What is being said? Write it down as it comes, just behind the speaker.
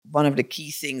one of the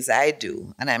key things I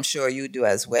do, and I'm sure you do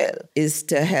as well, is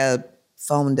to help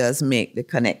founders make the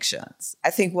connections. I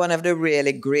think one of the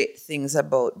really great things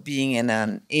about being in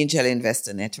an angel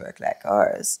investor network like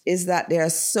ours is that there are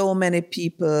so many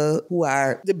people who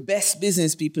are the best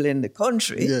business people in the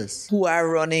country, Yes, who are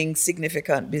running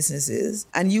significant businesses,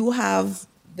 and you have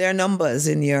their numbers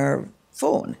in your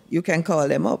phone. You can call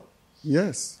them up.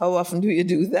 yes. How often do you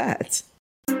do that?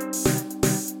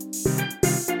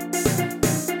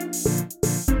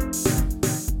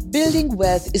 Building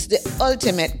wealth is the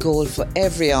ultimate goal for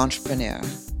every entrepreneur.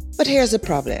 But here's the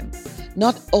problem.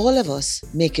 Not all of us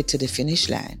make it to the finish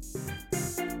line.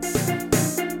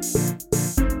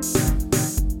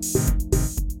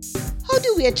 How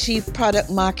do we achieve product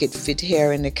market fit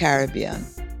here in the Caribbean?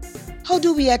 How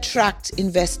do we attract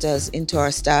investors into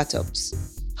our startups?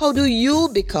 How do you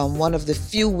become one of the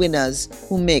few winners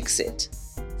who makes it?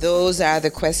 Those are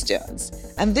the questions,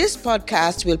 and this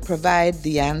podcast will provide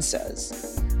the answers.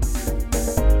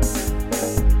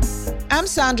 I'm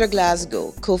Sandra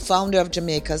Glasgow, co-founder of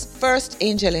Jamaica's first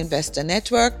angel investor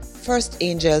network, First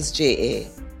Angels JA.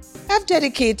 I've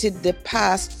dedicated the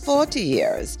past 40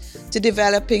 years to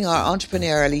developing our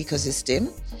entrepreneurial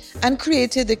ecosystem and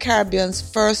created the Caribbean's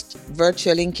first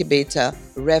virtual incubator,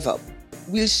 RevUp.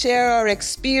 We'll share our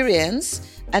experience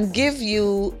and give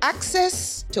you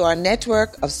access to our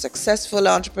network of successful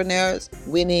entrepreneurs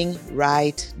winning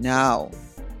right now.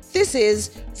 This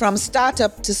is From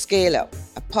Startup to Scale Up,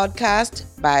 a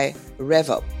podcast by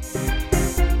RevUp.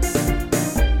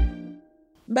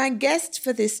 My guest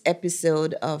for this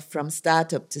episode of From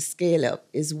Startup to Scale Up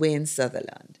is Wayne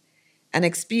Sutherland, an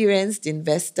experienced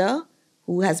investor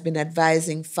who has been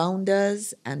advising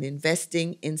founders and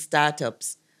investing in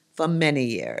startups for many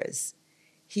years.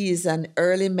 He is an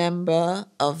early member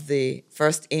of the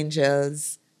First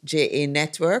Angels JA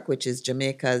Network, which is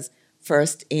Jamaica's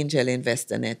first angel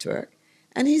investor network.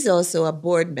 And he's also a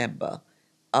board member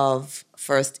of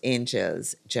First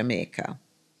Angels Jamaica.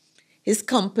 His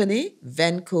company,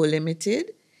 Venco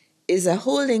Limited, is a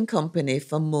holding company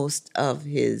for most of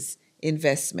his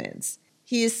investments.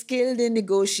 He is skilled in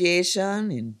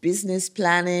negotiation, in business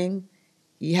planning.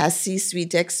 He has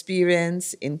C-suite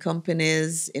experience in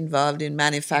companies involved in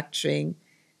manufacturing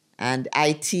and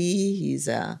IT. He's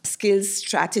a skills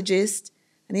strategist,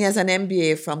 and he has an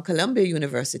MBA from Columbia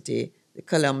University, the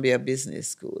Columbia Business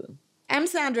School. I'm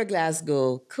Sandra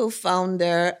Glasgow,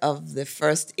 co-founder of the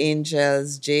First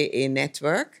Angels JA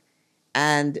Network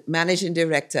and managing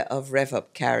director of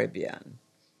RevUp Caribbean.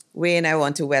 Wayne, I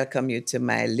want to welcome you to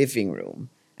my living room,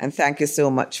 and thank you so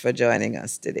much for joining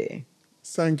us today.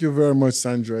 Thank you very much,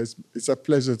 Sandra. It's a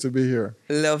pleasure to be here.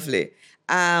 Lovely.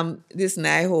 Listen,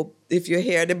 I hope if you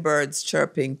hear the birds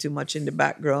chirping too much in the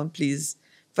background, please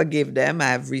forgive them.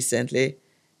 I've recently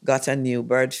got a new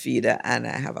bird feeder and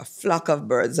I have a flock of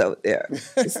birds out there.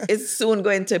 It's soon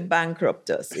going to bankrupt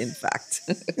us, in fact.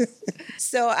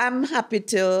 So I'm happy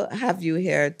to have you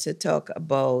here to talk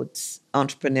about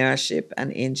entrepreneurship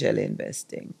and angel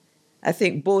investing. I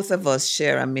think both of us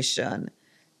share a mission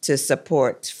to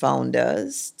support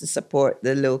founders, to support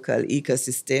the local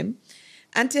ecosystem,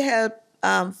 and to help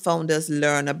founders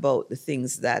learn about the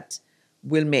things that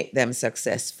will make them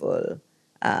successful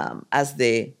as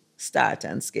they start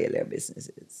and scale their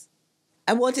businesses.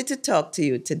 I wanted to talk to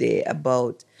you today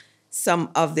about some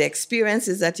of the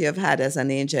experiences that you have had as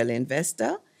an angel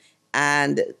investor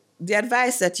and the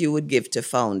advice that you would give to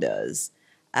founders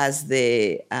as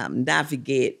they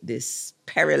navigate this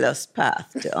perilous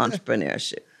path to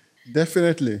entrepreneurship.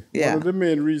 Definitely. Yeah. One of the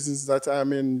main reasons that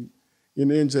I'm in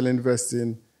angel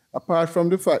investing, apart from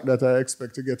the fact that I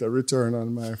expect to get a return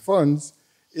on my funds,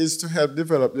 is to help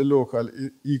develop the local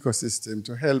ecosystem,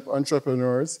 to help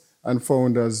entrepreneurs and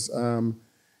founders,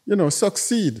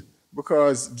 succeed.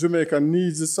 Because Jamaica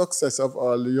needs the success of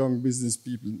all the young business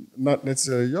people, not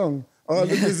necessarily young, all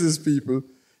the business people,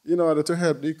 in order to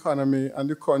help the economy and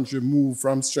the country move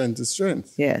from strength to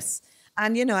strength. Yes.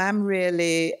 And, I'm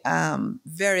really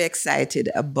very excited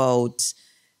about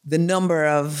the number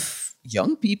of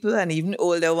young people and even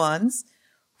older ones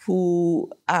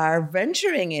who are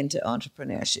venturing into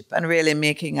entrepreneurship and really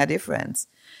making a difference.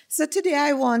 So today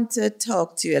I want to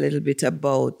talk to you a little bit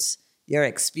about your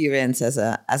experience as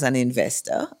an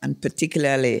investor, and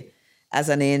particularly as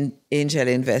an angel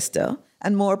investor,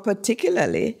 and more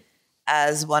particularly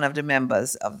as one of the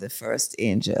members of the First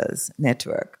Angels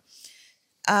Network.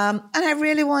 And I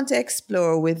really want to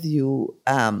explore with you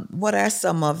what are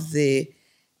some of the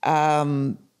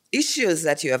issues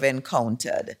that you have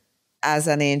encountered as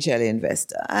an angel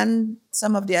investor and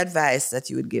some of the advice that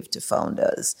you would give to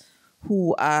founders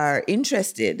who are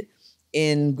interested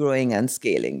in growing and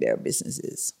scaling their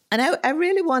businesses. And I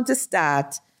really want to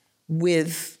start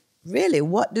with, really,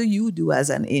 what do you do as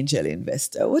an angel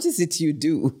investor? What is it you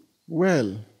do?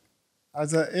 Well,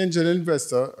 as an angel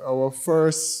investor, our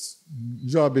first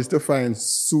job is to find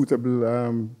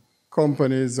suitable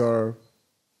companies or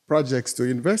projects to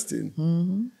invest in.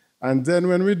 Mm-hmm. And then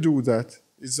when we do that,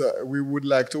 we would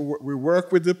like to we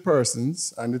work with the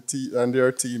persons and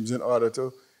their teams in order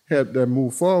to help them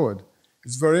move forward.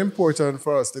 It's very important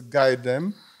for us to guide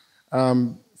them,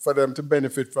 for them to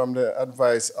benefit from the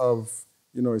advice of,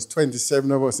 it's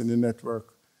 27 of us in the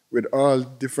network with all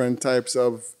different types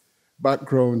of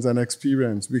backgrounds and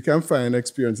experience. We can find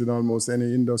experience in almost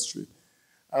any industry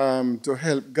to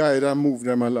help guide and move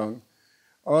them along.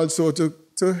 Also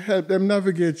to help them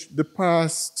navigate the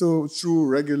path through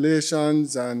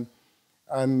regulations and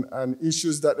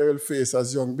issues that they will face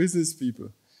as young business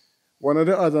people. One of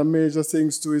the other major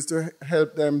things too is to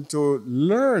help them to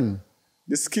learn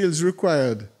the skills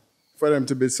required for them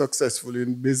to be successful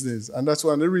in business. And that's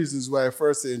one of the reasons why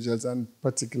First Angels, and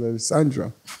particularly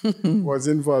Sandra, was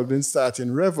involved in starting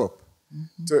RevUp,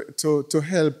 to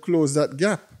help close that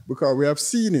gap, because we have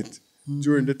seen it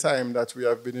during the time that we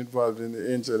have been involved in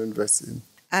the angel investing.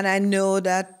 And I know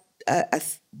that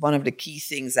one of the key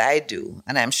things I do,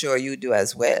 and I'm sure you do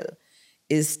as well,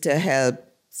 is to help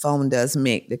founders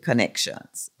make the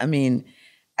connections. I mean,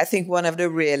 I think one of the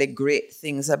really great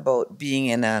things about being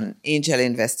in an angel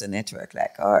investor network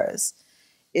like ours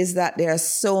is that there are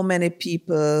so many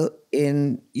people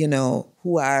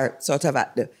who are sort of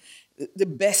at the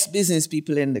best business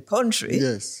people in the country.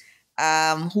 Yes.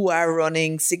 Who are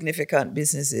running significant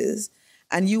businesses,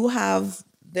 and you have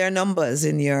their numbers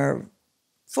in your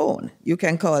phone. You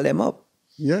can call them up.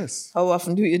 Yes. How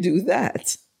often do you do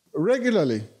that?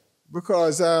 Regularly,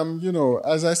 because,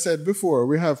 as I said before,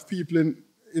 we have people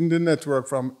in the network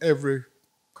from every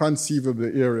conceivable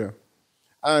area.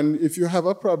 And if you have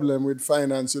a problem with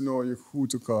finance, you know who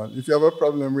to call. If you have a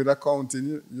problem with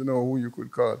accounting, you know who you could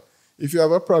call. If you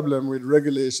have a problem with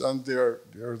regulation,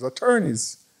 there's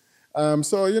attorneys.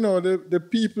 The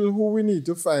people who we need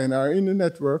to find are in the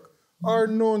network, are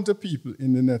known to people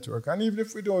in the network. And even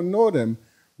if we don't know them,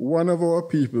 one of our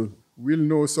people will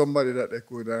know somebody that they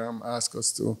could ask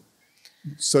us to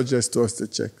suggest to us to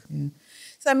check. Yeah.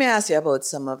 So let me ask you about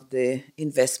some of the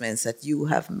investments that you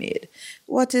have made.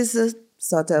 What is the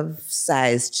sort of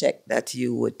size check that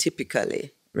you would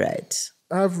typically write?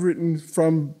 I've written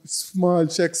from small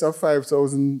checks of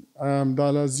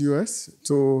 $5,000 US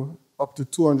to up to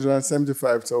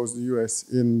 $275,000 US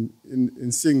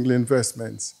in single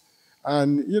investments.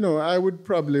 And, I would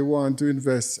probably want to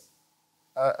invest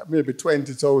maybe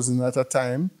 $20,000 at a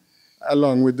time,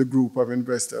 along with the group of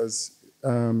investors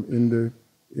in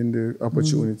the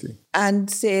opportunity. Mm-hmm. And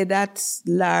say that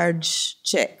large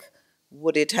check,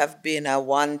 would it have been a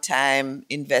one-time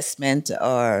investment,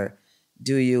 or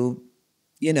do you,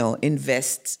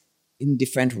 invest in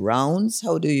different rounds?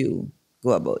 How do you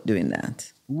go about doing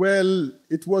that? Well,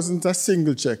 it wasn't a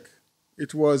single check.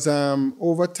 It was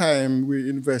over time we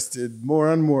invested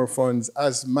more and more funds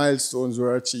as milestones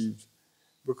were achieved,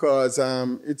 because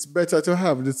it's better to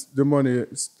have the money,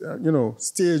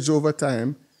 staged over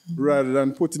time, rather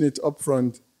than putting it up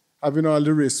front, having all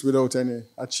the risks without any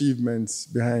achievements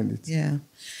behind it. Yeah.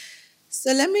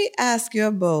 So let me ask you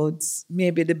about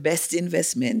maybe the best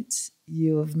investment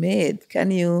you've made.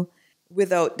 Can you,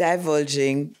 without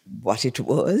divulging what it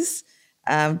was,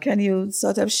 can you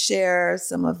sort of share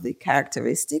some of the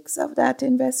characteristics of that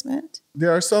investment?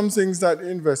 There are some things that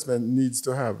investment needs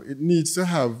to have. It needs to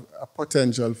have a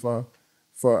potential for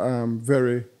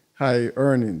very high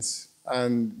earnings.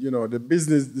 And,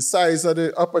 the size of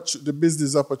the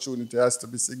business opportunity has to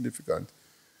be significant.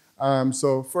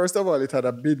 So first of all, it had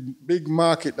a big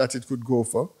market that it could go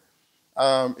for.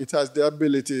 It has the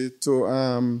ability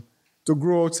to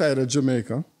grow outside of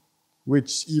Jamaica,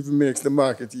 which even makes the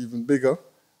market even bigger,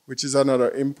 which is another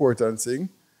important thing.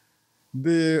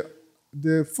 The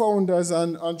founders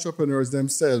and entrepreneurs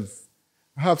themselves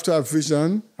have to have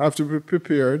vision, have to be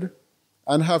prepared,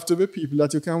 and have to be people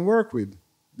that you can work with.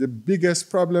 The biggest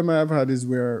problem I've had is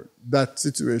where that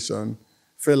situation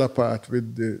fell apart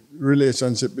with the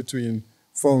relationship between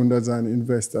founders and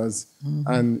investors,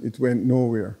 and it went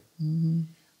nowhere.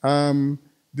 Mm-hmm.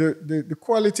 The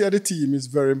quality of the team is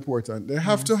very important. They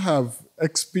have to have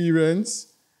experience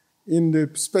in the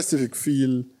specific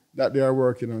field that they are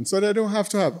working on. So they don't have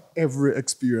to have every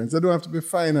experience. They don't have to be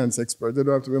finance experts. They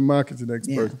don't have to be marketing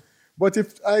experts. Yeah. But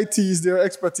if IT is their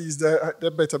expertise, they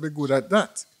better be good at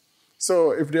that.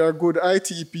 So if they are good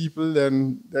IT people,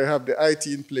 then they have the IT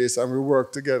in place, and we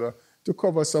work together to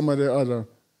cover some of the other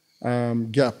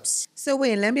gaps. So,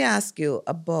 Wayne, let me ask you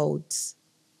about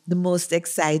the most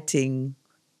exciting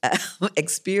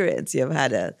experience you've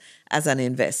had as an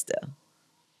investor.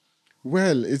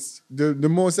 Well, it's the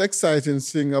most exciting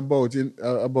thing about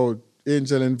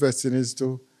angel investing is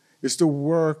to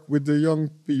work with the young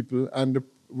people and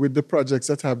with the projects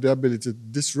that have the ability to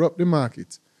disrupt the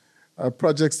market,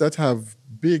 projects that have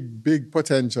big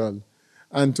potential,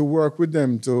 and to work with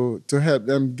them to help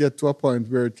them get to a point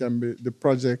where the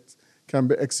project can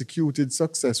be executed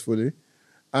successfully,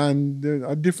 and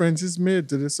a difference is made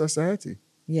to the society.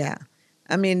 Yeah.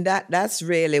 I mean, that's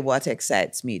really what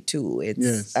excites me too.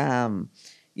 It's, Yes.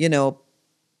 you know,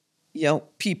 young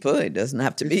people, it doesn't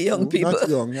have to be young people. Not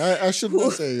young. I should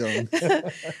not say young.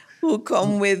 who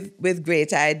come with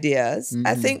great ideas.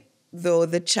 I think, though,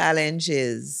 the challenge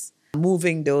is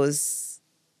moving those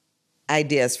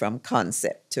ideas from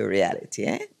concept to reality.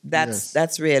 Yes.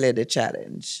 That's really the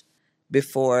challenge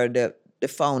before the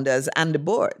founders and the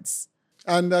boards.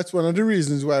 And that's one of the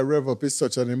reasons why RevUp is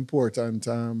such an important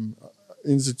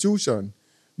institution,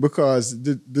 because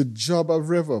the job of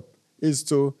RevUp is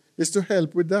to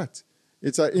help with that.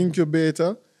 It's an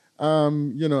incubator,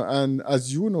 and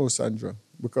as you know, Sandra,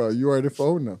 because you are the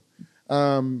founder,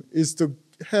 is to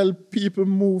help people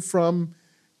move from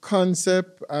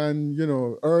concept and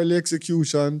early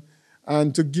execution,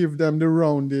 and to give them the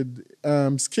rounded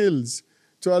skills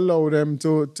to allow them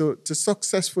to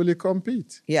successfully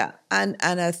compete. Yeah, and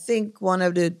I think one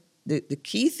of the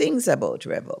key things about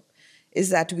RevUp is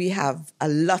that we have a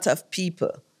lot of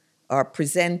people. Our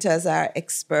presenters are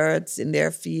experts in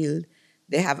their field.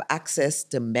 They have access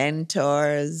to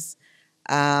mentors.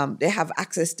 They have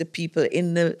access to people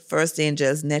in the First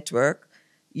Angels network,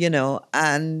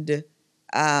 and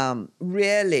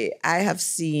really, I have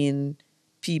seen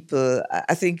people.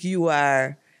 I think you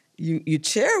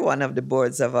chair one of the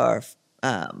boards of our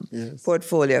Yes.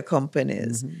 portfolio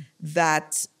companies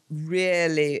that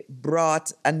really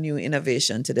brought a new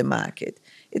innovation to the market.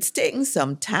 It's taken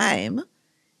some time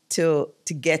to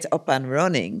get up and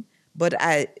running, but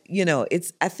I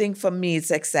think for me it's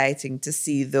exciting to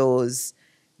see those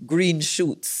green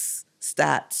shoots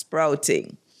start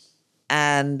sprouting,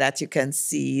 and that you can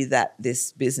see that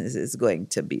this business is going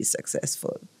to be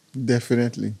successful.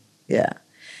 Definitely. Yeah.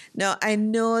 Now, I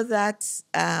know that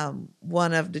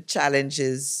one of the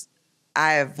challenges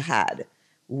I've had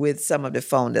with some of the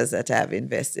founders that I've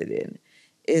invested in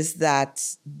is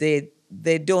that they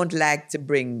don't like to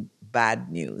bring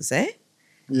bad news,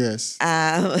 Yes.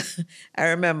 I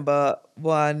remember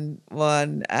one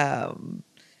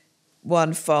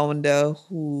founder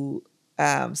who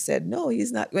said no,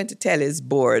 he's not going to tell his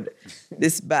board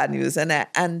this bad news, and I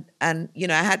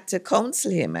had to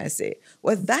counsel him. I say,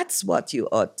 well, that's what you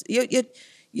ought.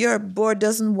 Your board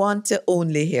doesn't want to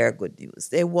only hear good news;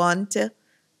 they want to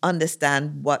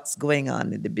understand what's going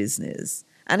on in the business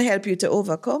and help you to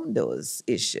overcome those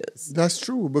issues. That's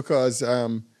true, because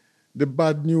the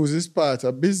bad news is part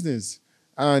of business.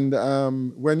 And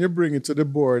when you bring it to the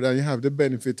board and you have the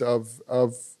benefit of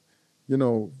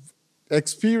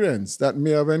experience that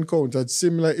may have encountered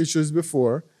similar issues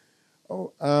before,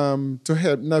 to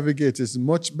help navigate is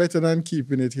much better than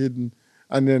keeping it hidden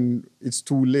and then it's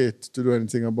too late to do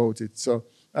anything about it. So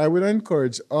I would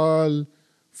encourage all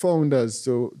founders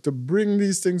to bring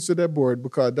these things to their board,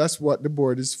 because that's what the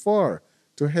board is for,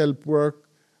 to help work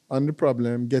on the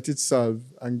problem, get it solved,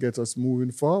 and get us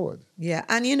moving forward. Yeah,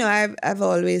 and I've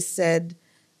always said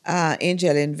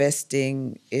angel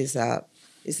investing is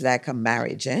like a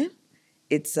marriage,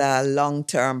 It's a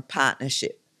long-term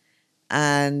partnership.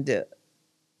 And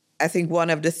I think one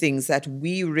of the things that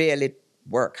we really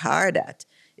work hard at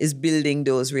is building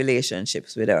those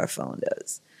relationships with our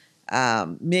founders,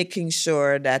 making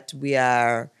sure that we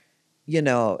are,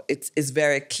 it's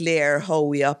very clear how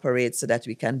we operate so that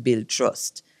we can build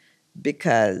trust,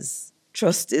 because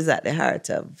trust is at the heart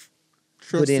of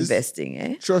good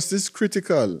investing. Trust is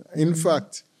critical. In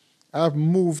fact, I've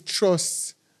moved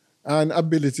trust and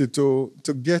ability to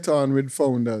get on with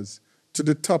founders to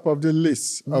the top of the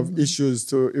list of issues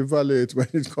to evaluate when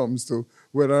it comes to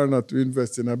whether or not to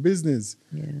invest in a business.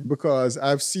 Yeah. Because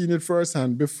I've seen it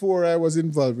firsthand before I was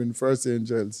involved in First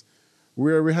Angels,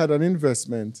 where we had an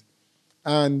investment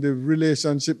and the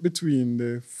relationship between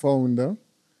the founder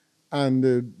and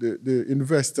the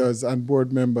investors and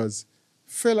board members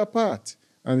fell apart.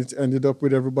 And it ended up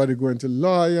with everybody going to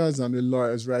lawyers and the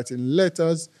lawyers writing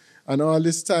letters, and all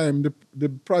this time the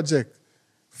project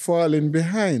falling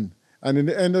behind. And in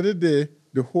the end of the day,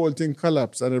 the whole thing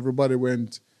collapsed and everybody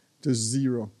went to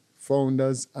zero.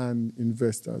 Founders and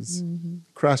investors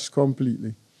crashed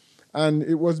completely. And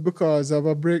it was because of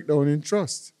a breakdown in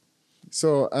trust.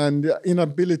 So, and the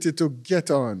inability to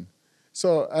get on.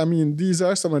 So, I mean, these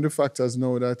are some of the factors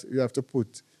now that you have to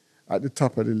put at the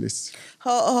top of the list.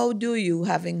 How do you,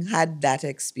 having had that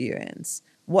experience,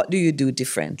 what do you do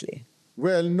differently?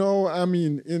 Well, no, I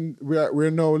mean, we're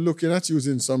now looking at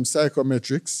using some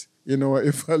psychometrics in our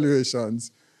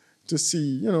evaluations to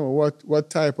see, what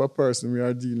type of person we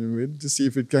are dealing with, to see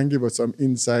if it can give us some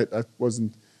insight that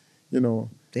wasn't,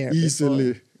 There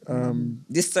easily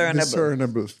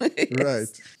discernible. Yes.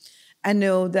 Right. I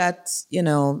know that,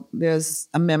 there's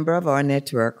a member of our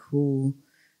network who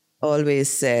always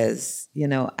says,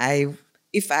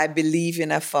 if I believe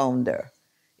in a founder,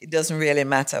 it doesn't really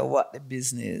matter what the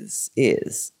business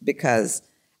is, because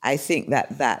I think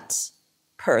that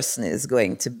person is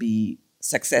going to be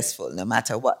successful no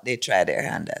matter what they try their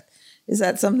hand at. Is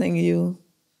that something you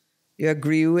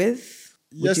agree with?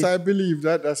 Yes, I believe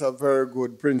that that's a very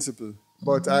good principle.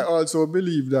 But I also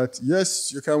believe that,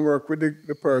 yes, you can work with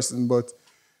the person, but,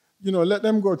 let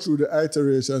them go through the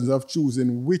iterations of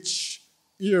choosing which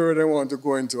area they want to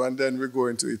go into, and then we go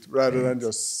into it rather than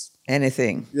just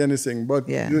anything. But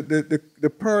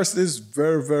the person is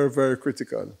very, very, very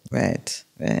critical. Right,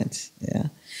 yeah.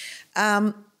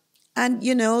 And,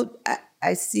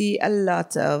 I see a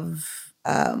lot of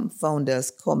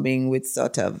founders coming with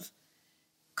sort of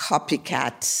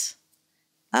copycat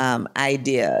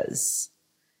ideas.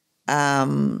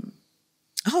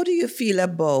 How do you feel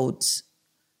about,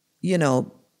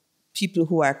 people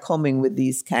who are coming with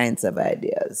these kinds of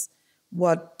ideas?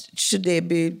 What should they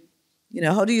be,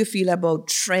 how do you feel about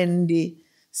trendy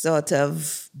sort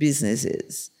of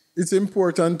businesses? It's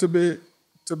important to be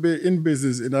in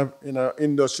business in a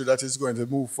industry that is going to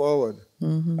move forward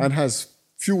and has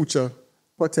future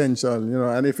potential,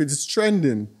 and if it's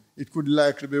trending, it could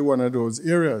likely be one of those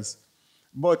areas.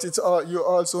 But you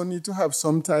also need to have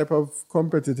some type of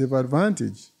competitive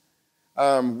advantage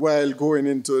while going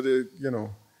into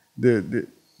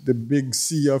the big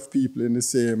sea of people in the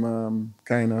same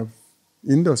kind of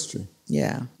industry.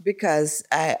 Yeah, because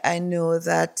I know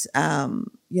that a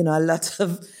lot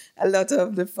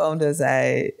of the founders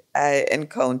I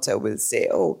encounter will say,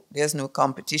 "Oh, there's no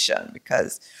competition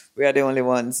because we are the only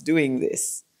ones doing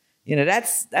this."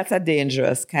 That's a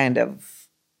dangerous kind of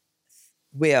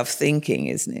way of thinking,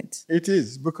 isn't it? It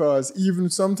is, because even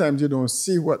sometimes you don't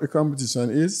see what the competition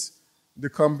is. The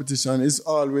competition is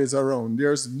always around.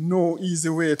 There's no easy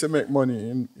way to make money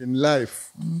in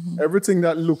life. Everything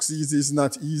that looks easy is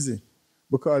not easy,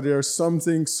 because there are some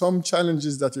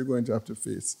challenges that you're going to have to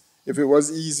face. If it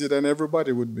was easy, then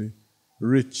everybody would be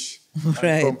rich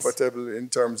and comfortable in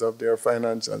terms of their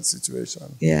financial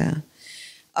situation. Yeah.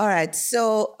 All right.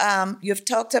 So you've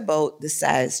talked about the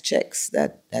size checks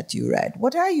that you write.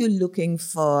 What are you looking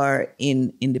for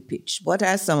in the pitch? What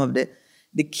are some of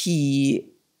the key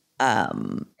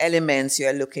elements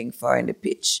you're looking for in the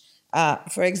pitch?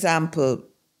 For example,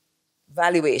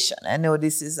 valuation. I know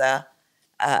this is a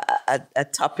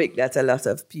topic that a lot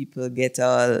of people get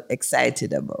all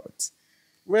excited about.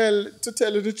 Well, to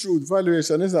tell you the truth,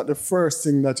 valuation is not the first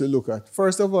thing that you look at.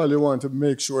 First of all, you want to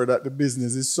make sure that the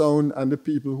business is sound and the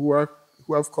people who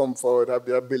have come forward have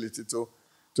the ability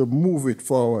to move it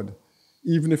forward,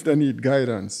 even if they need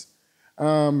guidance.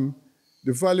 The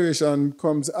valuation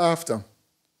comes after,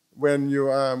 when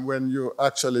you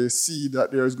actually see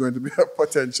that there is going to be a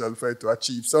potential for it to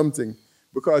achieve something.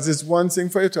 Because it's one thing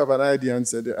for you to have an idea and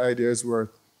say the idea is worth,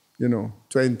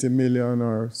 20 million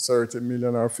or 30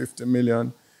 million or 50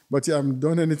 million, but you haven't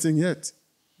done anything yet.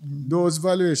 Those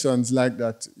valuations like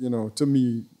that, to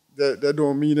me, they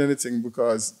don't mean anything,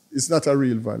 because it's not a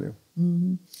real value.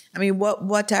 I mean,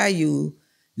 what are you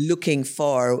looking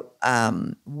for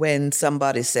when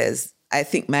somebody says, I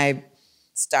think my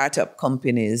startup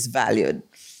company is valued,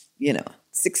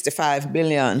 $65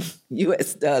 billion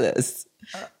US?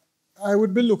 I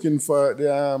would be looking for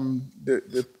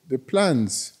the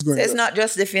plans. So it's not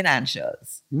just the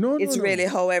financials. No, it's really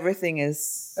how everything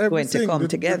is going to come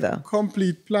together. The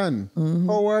complete plan.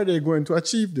 How are they going to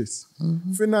achieve this?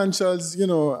 Financials,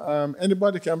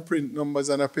 anybody can print numbers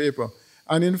on a paper.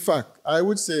 And in fact, I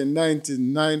would say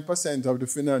 99% of the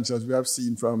financials we have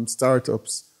seen from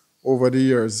startups over the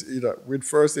years, either with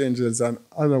First Angels and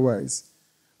otherwise,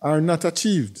 are not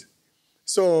achieved.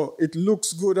 So it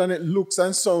looks good and it looks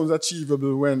and sounds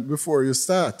achievable before you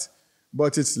start,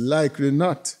 but it's likely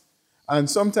not. And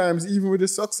sometimes even with a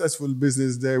successful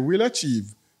business, they will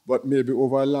achieve, but maybe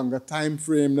over a longer time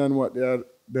frame than what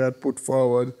they had put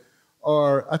forward,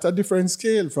 or at a different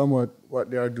scale from what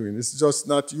they are doing. It's just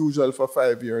not usual for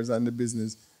 5 years and the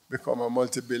business become a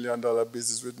multi-billion-dollar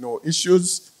business with no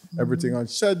issues, everything on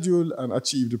schedule, and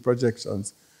achieve the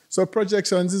projections. So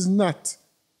projections is not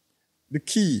the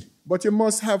key, but you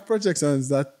must have projections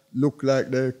that look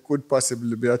like they could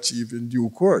possibly be achieved in due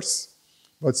course.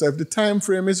 But so if the time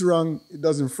frame is wrong, it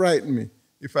doesn't frighten me.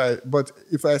 If I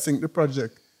think the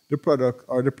product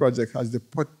or the project has the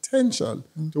potential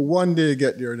to one day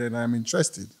get there, then I'm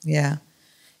interested. Yeah.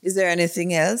 Is there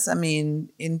anything else? I mean,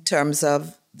 in terms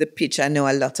of the pitch, I know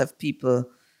a lot of people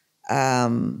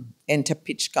enter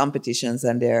pitch competitions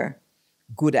and they're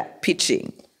good at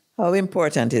pitching. How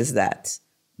important is that?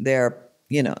 The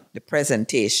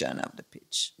presentation of the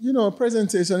pitch.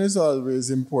 Presentation is always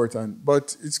important,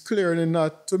 but it's clearly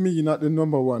not the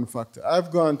number one factor. I've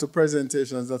gone to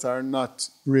presentations that are not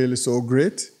really so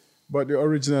great, but the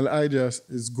original idea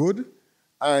is good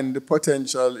and the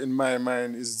potential in my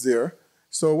mind is there.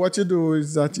 So what you do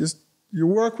is that you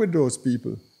work with those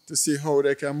people to see how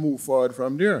they can move forward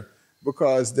from there,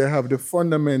 because they have the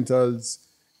fundamentals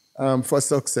for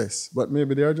success, but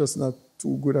maybe they're just not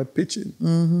too good at pitching.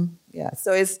 Mm-hmm. Yeah,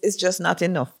 so it's just not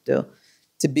enough to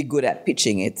be good at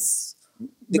pitching. It's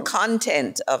the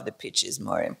content of the pitch is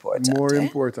more important. More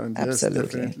important, Absolutely.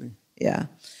 Yes, definitely. Yeah.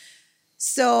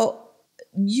 So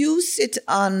you sit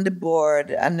on the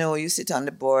board. I know you sit on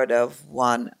the board of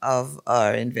one of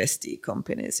our investee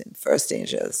companies in First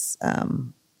Angels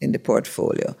in the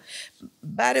portfolio.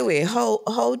 By the way,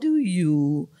 how do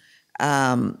you,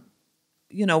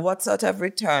 what sort of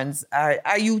returns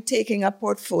are you taking a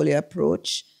portfolio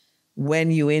approach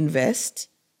when you invest?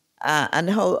 And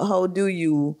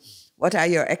what are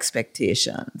your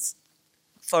expectations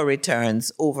for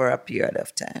returns over a period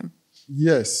of time?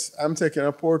 Yes, I'm taking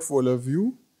a portfolio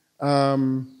view.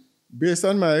 Based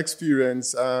on my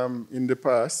experience in the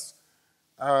past,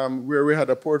 where we had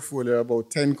a portfolio of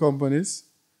about 10 companies,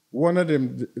 one of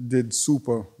them did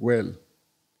super well.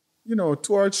 2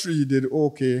 or 3 did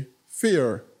okay,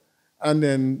 fair, and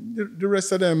then the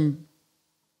rest of them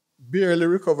barely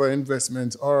recovered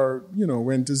investment or,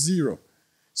 went to zero.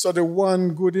 So the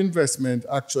one good investment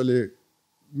actually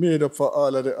made up for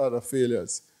all of the other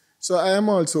failures. So I am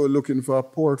also looking for a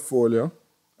portfolio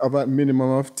of a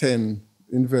minimum of 10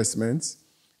 investments,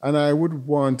 and I would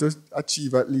want to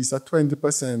achieve at least a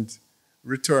 20%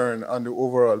 return on the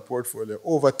overall portfolio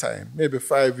over time, maybe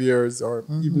 5 years or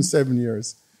even 7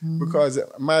 years. Because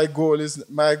my goal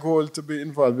to be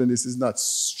involved in this is not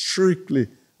strictly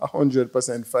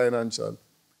 100% financial.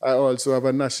 I also have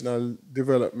a national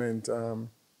development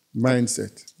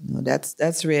mindset. No,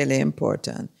 that's really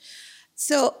important.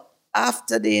 So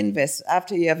after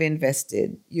you have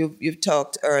invested, you've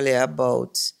talked earlier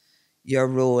about your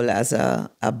role as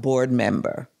a board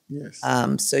member. Yes.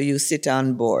 So you sit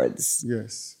on boards.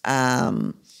 Yes.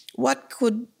 What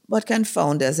can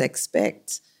founders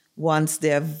expect once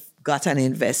they've got an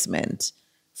investment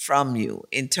from you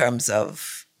in terms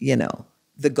of,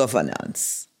 the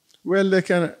governance? Well, they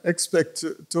can expect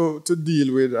to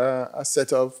deal with a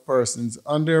set of persons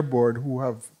on their board who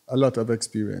have a lot of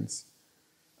experience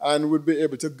and would be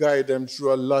able to guide them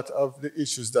through a lot of the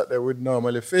issues that they would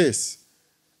normally face.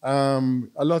 A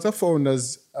lot of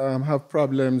founders have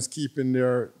problems getting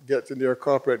their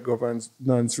corporate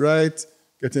governance right,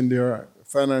 getting their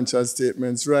financial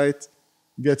statements right,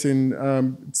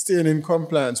 staying in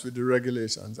compliance with the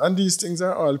regulations. And these things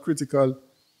are all critical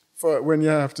for when you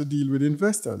have to deal with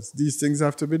investors. These things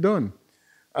have to be done.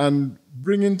 And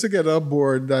bringing together a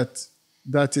board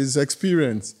that is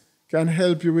experienced can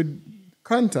help you with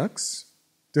contacts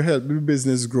to help the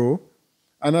business grow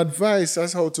and advice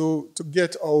as how to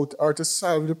get out or to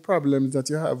solve the problems that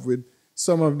you have with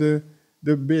some of the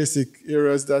basic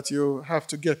areas that you have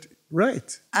to get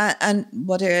right. And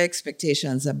what are your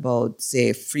expectations about,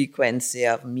 say, frequency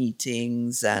of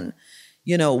meetings and,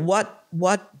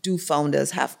 what do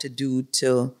founders have to do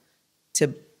to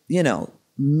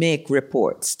make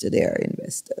reports to their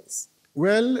investors?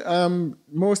 Well,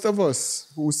 most of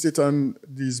us who sit on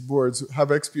these boards have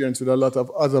experience with a lot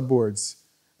of other boards.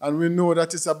 And we know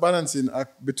that it's a balancing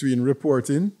act between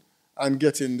reporting and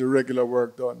getting the regular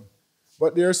work done.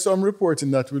 But there's some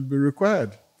reporting that will be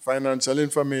required. Financial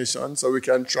information, so we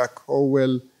can track how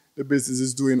well the business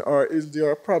is doing, or is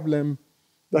there a problem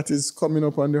that is coming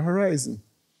up on the horizon?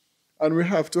 And we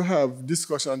have to have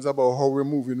discussions about how we're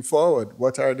moving forward.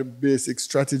 What are the basic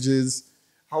strategies?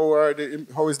 How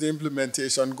is the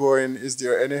implementation going? Is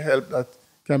there any help that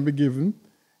can be given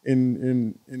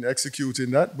in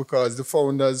executing that? Because the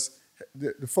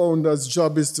founder's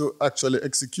job is to actually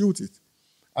execute it.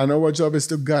 And our job is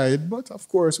to guide, but of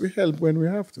course we help when we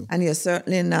have to. And you're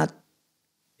certainly not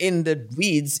in the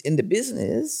weeds in the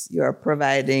business. You're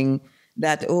providing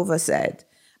that oversight.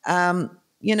 A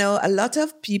lot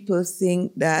of people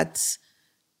think that,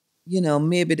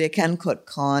 maybe they can cut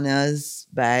corners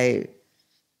by,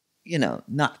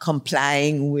 not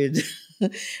complying with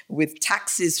with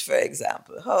taxes, for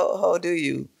example.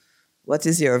 What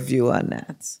is your view on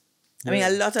that? I mean,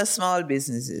 a lot of small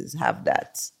businesses have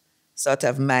that sort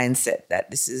of mindset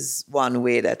that this is one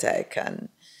way that I can,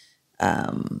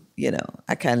 I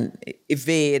can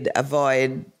evade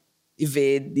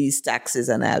these taxes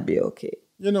and I'll be okay.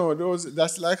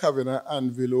 That's like having an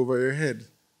anvil over your head,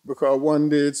 because one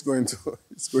day it's going to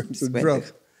drop.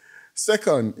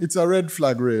 Second, it's a red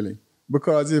flag really,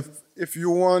 because if you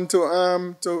want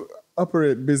to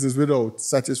operate business without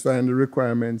satisfying the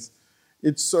requirements,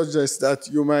 it suggests that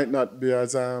you might not be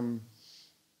as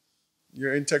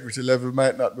your integrity level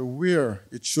might not be where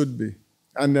it should be,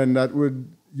 and then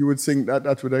you would think that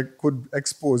could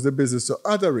expose the business to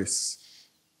other risks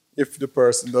if the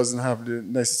person doesn't have the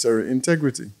necessary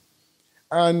integrity.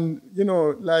 And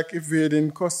like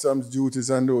evading customs duties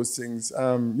and those things.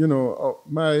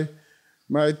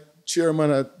 My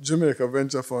chairman at Jamaica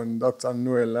Venture Fund, Dr.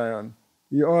 Noel Lyon,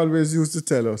 he always used to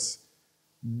tell us,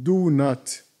 do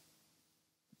not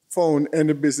found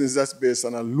any business that's based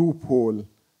on a loophole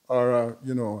or a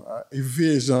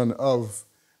evasion of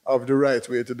the right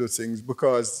way to do things,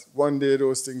 because one day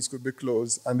those things could be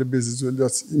closed and the business will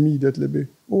just immediately be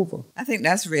over. I think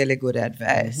that's really good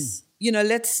advice. Mm-hmm.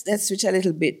 Let's switch a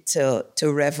little bit to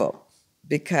RevUp,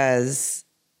 because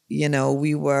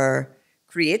we were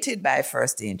created by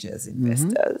First Angels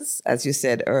investors, as you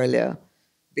said earlier,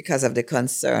 because of the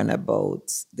concern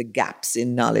about the gaps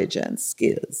in knowledge and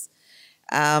skills.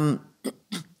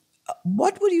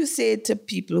 What would you say to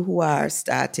people who are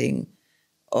starting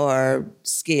or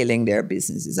scaling their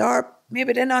businesses, or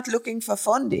maybe they're not looking for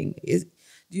funding?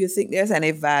 Do you think there's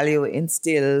any value in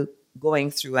still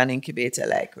going through an incubator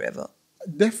like RevUp?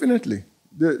 Definitely.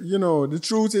 The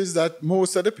truth is that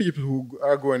most of the people who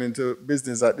are going into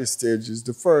business at this stage is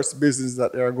the first business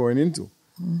that they are going into.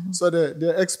 Mm-hmm. So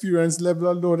their experience level,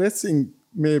 although they think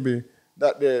maybe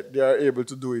that they are able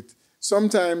to do it,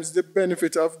 sometimes the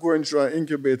benefit of going through an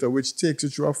incubator, which takes you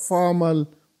through a formal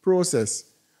process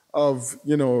of,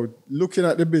 looking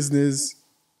at the business,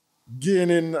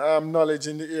 gaining knowledge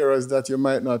in the areas that you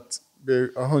might not be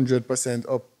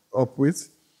 100% up with,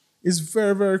 is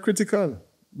very, very critical.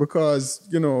 Because,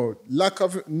 lack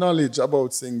of knowledge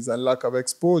about things and lack of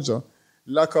exposure,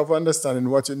 lack of understanding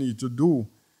what you need to do,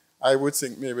 I would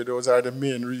think maybe those are the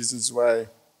main reasons why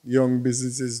young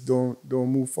businesses don't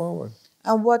move forward.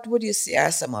 And what would you say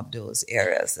are some of those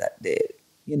areas that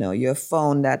you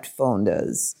found that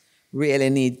founders really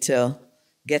need to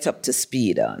get up to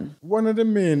speed on? One of the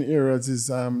main areas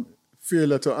is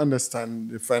failure to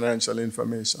understand the financial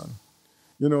information.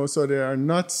 So they are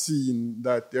not seeing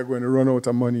that they're going to run out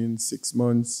of money in 6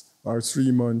 months or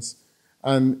 3 months.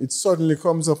 And it suddenly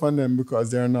comes up on them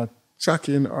because they're not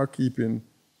tracking or keeping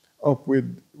up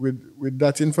with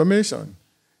that information.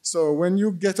 So when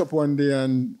you get up one day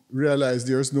and realize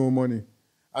there's no money,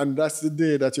 and that's the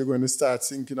day that you're going to start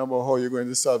thinking about how you're going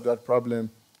to solve that problem,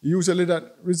 usually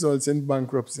that results in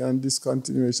bankruptcy and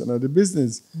discontinuation of the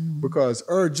business, because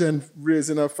urgent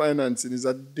raising of financing is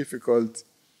a difficult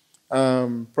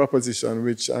proposition,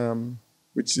 which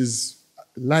is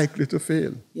likely to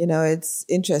fail. It's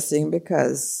interesting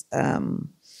because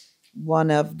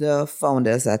one of the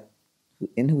founders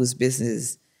in whose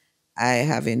business I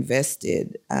have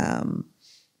invested, the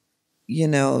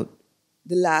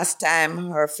last time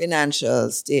her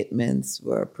financial statements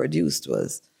were produced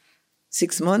was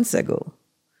 6 months ago.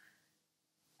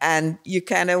 And you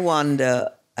kind of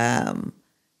wonder, how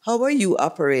are you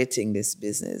operating this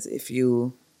business if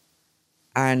you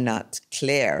are not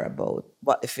clear about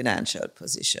what the financial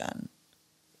position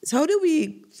is? How do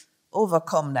we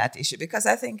overcome that issue? Because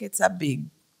I think it's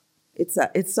something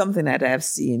that I've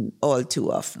seen all too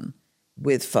often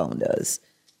with founders.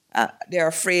 They're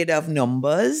afraid of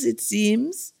numbers, it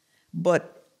seems,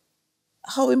 but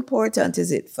how important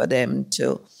is it for them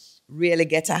to really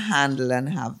get a handle and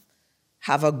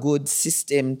have a good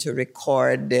system to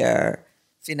record their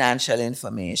financial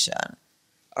information,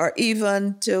 or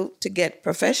even to get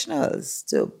professionals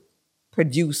to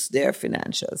produce their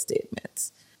financial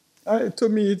statements? To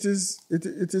me, it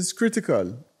is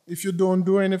critical. If you don't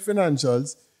do any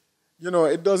financials,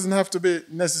 it doesn't have to be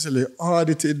necessarily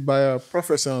audited by a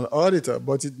professional auditor,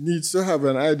 but it needs to have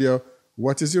an idea of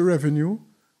what is your revenue,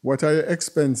 what are your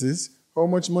expenses, how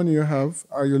much money you have,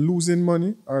 are you losing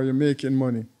money, are you making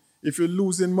money? If you're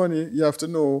losing money, you have to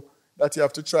know that you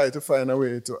have to try to find a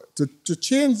way to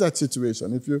change that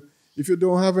situation. If you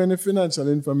don't have any financial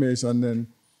information, then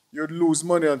you'd lose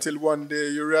money until one day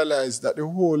you realize that the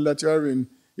hole that you're in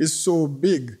is so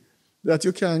big that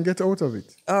you can't get out of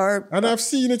it. And I've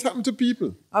seen it happen to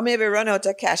people. Or maybe run out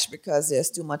of cash because there's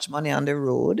too much money on the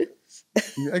road.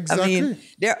 Exactly. I mean,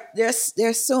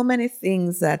 there's so many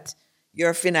things that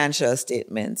your financial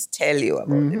statements tell you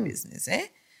about the business, eh?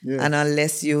 Yeah. And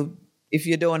if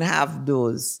you don't have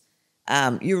those,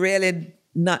 you're really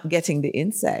not getting the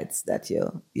insights that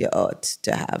you ought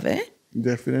to have, eh?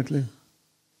 Definitely.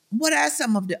 What are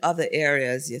some of the other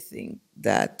areas you think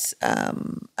that,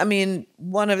 I mean,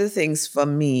 one of the things for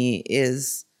me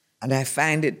is, and I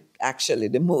find it actually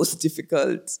the most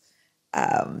difficult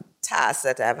task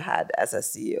that I've had as a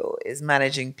CEO, is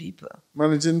managing people.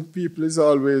 Managing people is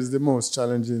always the most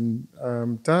challenging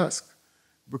task,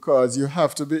 because you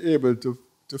have to be able to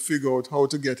figure out how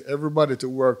to get everybody to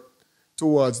work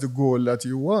towards the goal that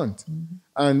you want.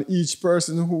 And each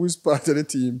person who is part of the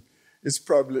team is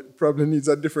probably needs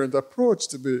a different approach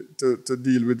to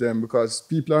deal with them, because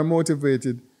people are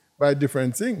motivated by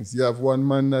different things. You have one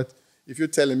man that if you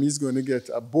tell him he's going to get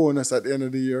a bonus at the end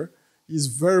of the year, he's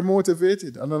very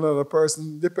motivated. And another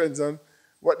person, depends on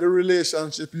what the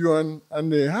relationship you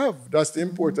and they have. That's the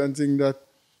important thing that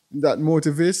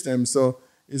motivates them. So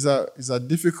it's a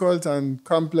difficult and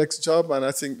complex job, and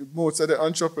I think most of the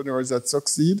entrepreneurs that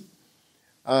succeed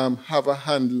have a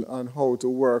handle on how to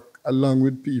work along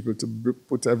with people to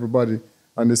put everybody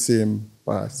on the same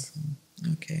path.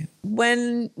 Okay.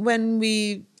 When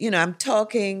we, I'm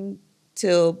talking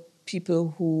to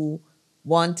people who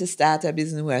want to start a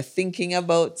business, who are thinking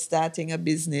about starting a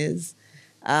business,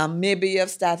 maybe you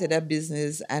have started a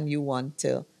business and you want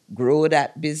to grow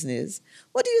that business.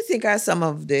 What do you think are some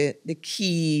of the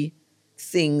key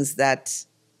things that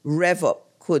RevUp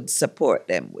could support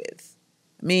them with?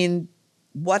 I mean,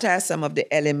 what are some of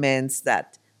the elements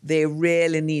that they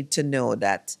really need to know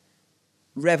that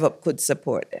RevUp could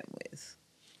support them with?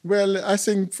 Well, I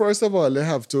think first of all, they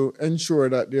have to ensure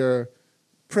that their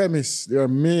premise, their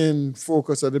main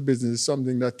focus of the business is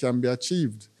something that can be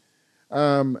achieved.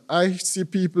 I see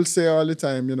people say all the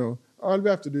time, all we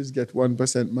have to do is get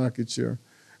 1% market share.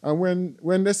 And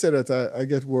when they say that, I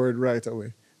get worried right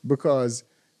away, because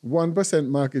 1%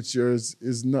 market share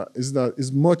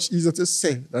is much easier to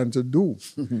say than to do.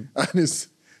 And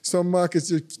some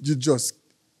markets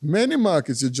many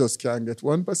markets you just can't get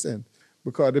 1%,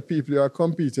 because the people you are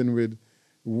competing with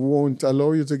won't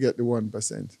allow you to get the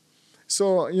 1%.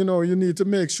 So, you need to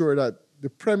make sure that the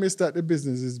premise that the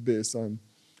business is based on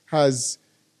has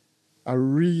a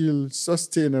real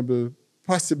sustainable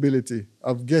possibility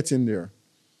of getting there.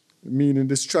 Meaning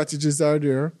the strategies are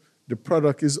there, the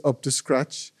product is up to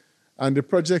scratch, and the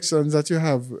projections that you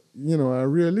have, are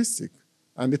realistic,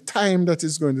 and the time that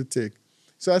it's going to take.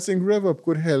 So I think RevUp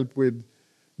could help with,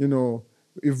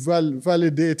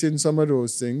 validating some of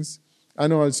those things,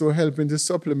 and also helping to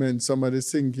supplement some of the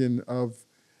thinking of,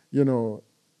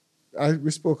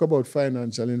 we spoke about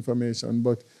financial information,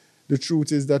 but the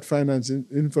truth is that financial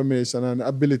information and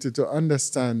ability to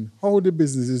understand how the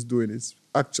business is doing is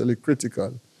actually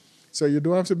critical. So you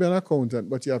don't have to be an accountant,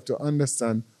 but you have to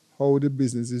understand how the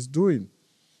business is doing.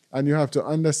 And you have to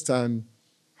understand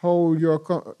how your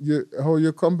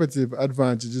competitive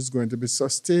advantage is going to be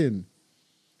sustained,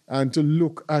 and to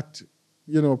look at,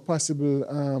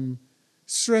 possible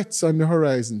threats on the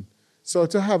horizon. So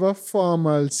to have a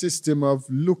formal system of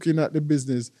looking at the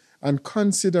business and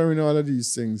considering all of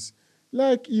these things,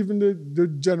 like even the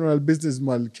general business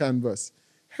model canvas,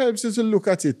 helps you to look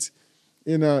at it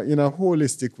in a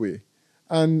holistic way.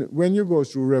 And when you go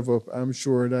through RevUp, I'm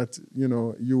sure that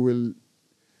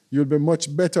you'll be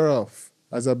much better off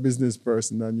as a business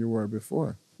person than you were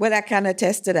before. Well, I can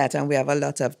attest to that, and we have a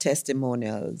lot of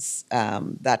testimonials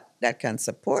that can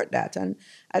support that. And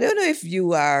I don't know if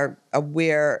you are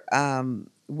aware,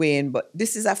 Wayne, but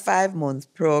this is a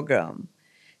 5-month program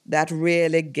that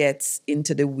really gets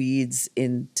into the weeds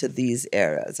into these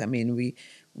areas. I mean,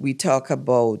 we talk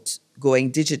about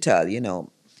going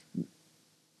digital,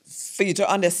 for you to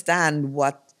understand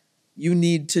what you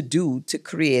need to do to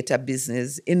create a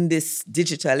business in this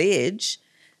digital age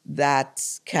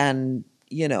that can,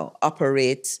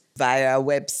 operate via a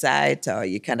website, or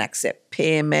you can accept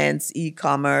payments,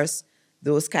 e-commerce,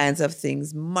 those kinds of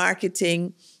things.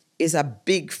 Marketing is a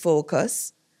big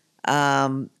focus,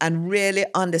 and really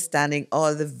understanding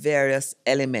all the various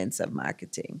elements of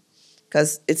marketing,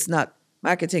 because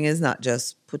marketing is not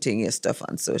just putting your stuff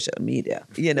on social media.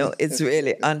 It's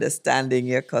really understanding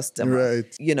your customer.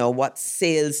 Right. What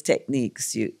sales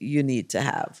techniques you need to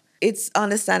have. It's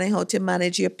understanding how to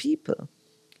manage your people.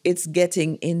 It's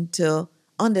getting into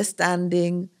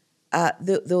understanding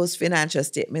those financial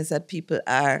statements that people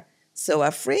are so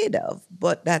afraid of,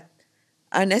 but that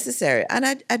are necessary. And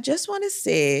I just want to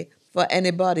say, for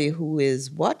anybody who is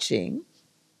watching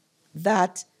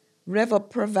that RevUp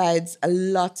provides a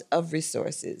lot of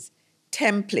resources,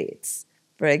 templates,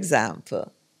 for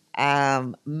example,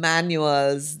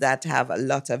 manuals that have a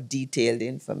lot of detailed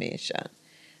information.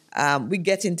 We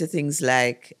get into things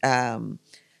like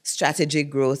strategic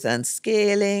growth and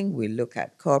scaling. We look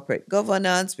at corporate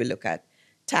governance. We look at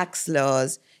tax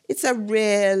laws. It's a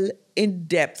real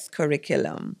in-depth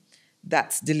curriculum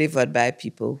that's delivered by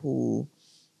people who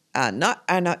are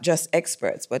not just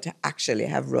experts, but actually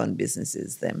have run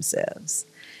businesses themselves.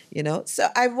 So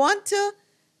I want to,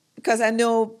 because I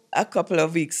know a couple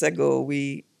of weeks ago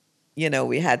we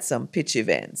had some pitch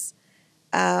events.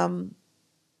 Let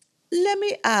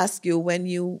me ask you, when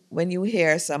you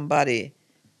hear somebody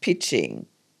pitching,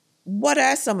 what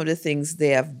are some of the things they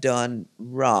have done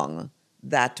wrong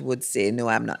that would say, no,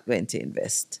 I'm not going to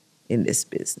invest in this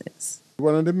business?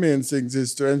 One of the main things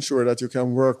is to ensure that you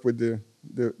can work with the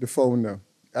founder.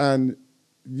 And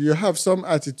you have some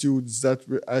attitudes that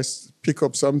I pick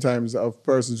up sometimes of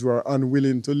persons who are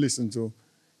unwilling to listen to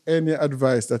any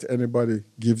advice that anybody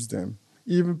gives them.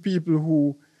 Even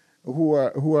people who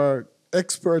are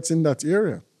experts in that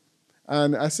area.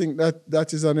 And I think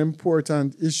that is an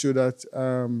important issue that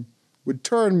would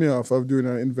turn me off of doing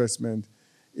an investment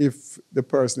if the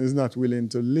person is not willing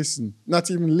to listen,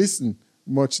 not even listen,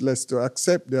 much less to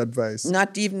accept the advice.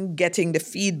 Not even getting the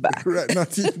feedback. Right,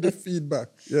 not even the feedback,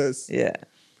 yes. Yeah.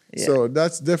 So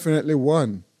that's definitely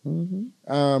one. Mm-hmm.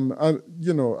 And,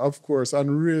 of course,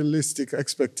 unrealistic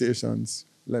expectations,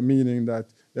 meaning that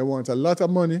they want a lot of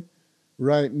money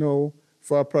right now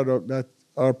for a product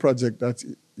or a project that,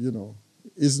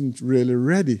 isn't really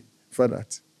ready for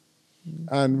that.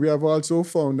 Mm-hmm. And we have also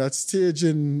found that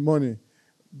staging money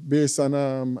based on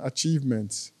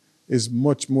achievements is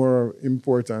much more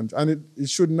important. And it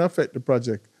shouldn't affect the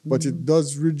project, but it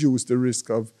does reduce the risk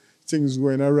of things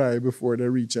going awry before they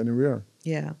reach anywhere.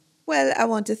 Yeah. Well, I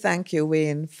want to thank you,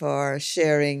 Wayne, for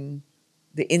sharing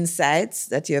the insights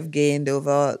that you have gained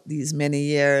over these many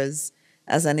years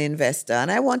as an investor.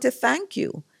 And I want to thank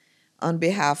you on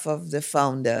behalf of the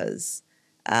founders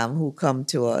who come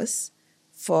to us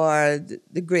for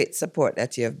the great support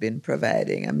that you have been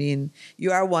providing. I mean,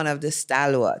 you are one of the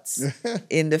stalwarts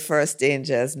in the First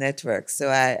Angels Network. So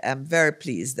I am very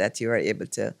pleased that you are able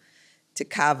to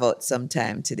carve out some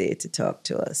time today to talk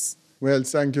to us. Well,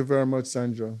 thank you very much,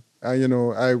 Sandra. I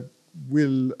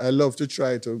love to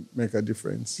try to make a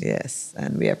difference. Yes,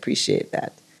 and we appreciate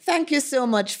that. Thank you so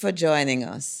much for joining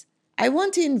us. I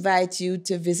want to invite you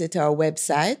to visit our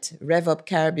website,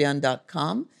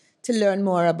 revupcaribbean.com, to learn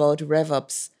more about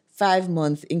RevUp's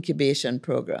 5-month incubation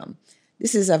program.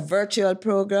 This is a virtual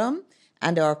program,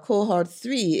 and our cohort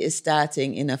 3 is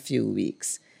starting in a few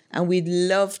weeks. And we'd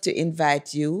love to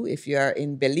invite you, if you are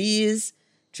in Belize,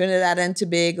 Trinidad and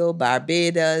Tobago,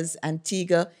 Barbados,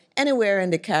 Antigua, anywhere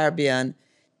in the Caribbean,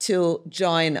 to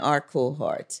join our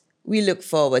cohort. We look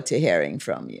forward to hearing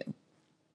from you.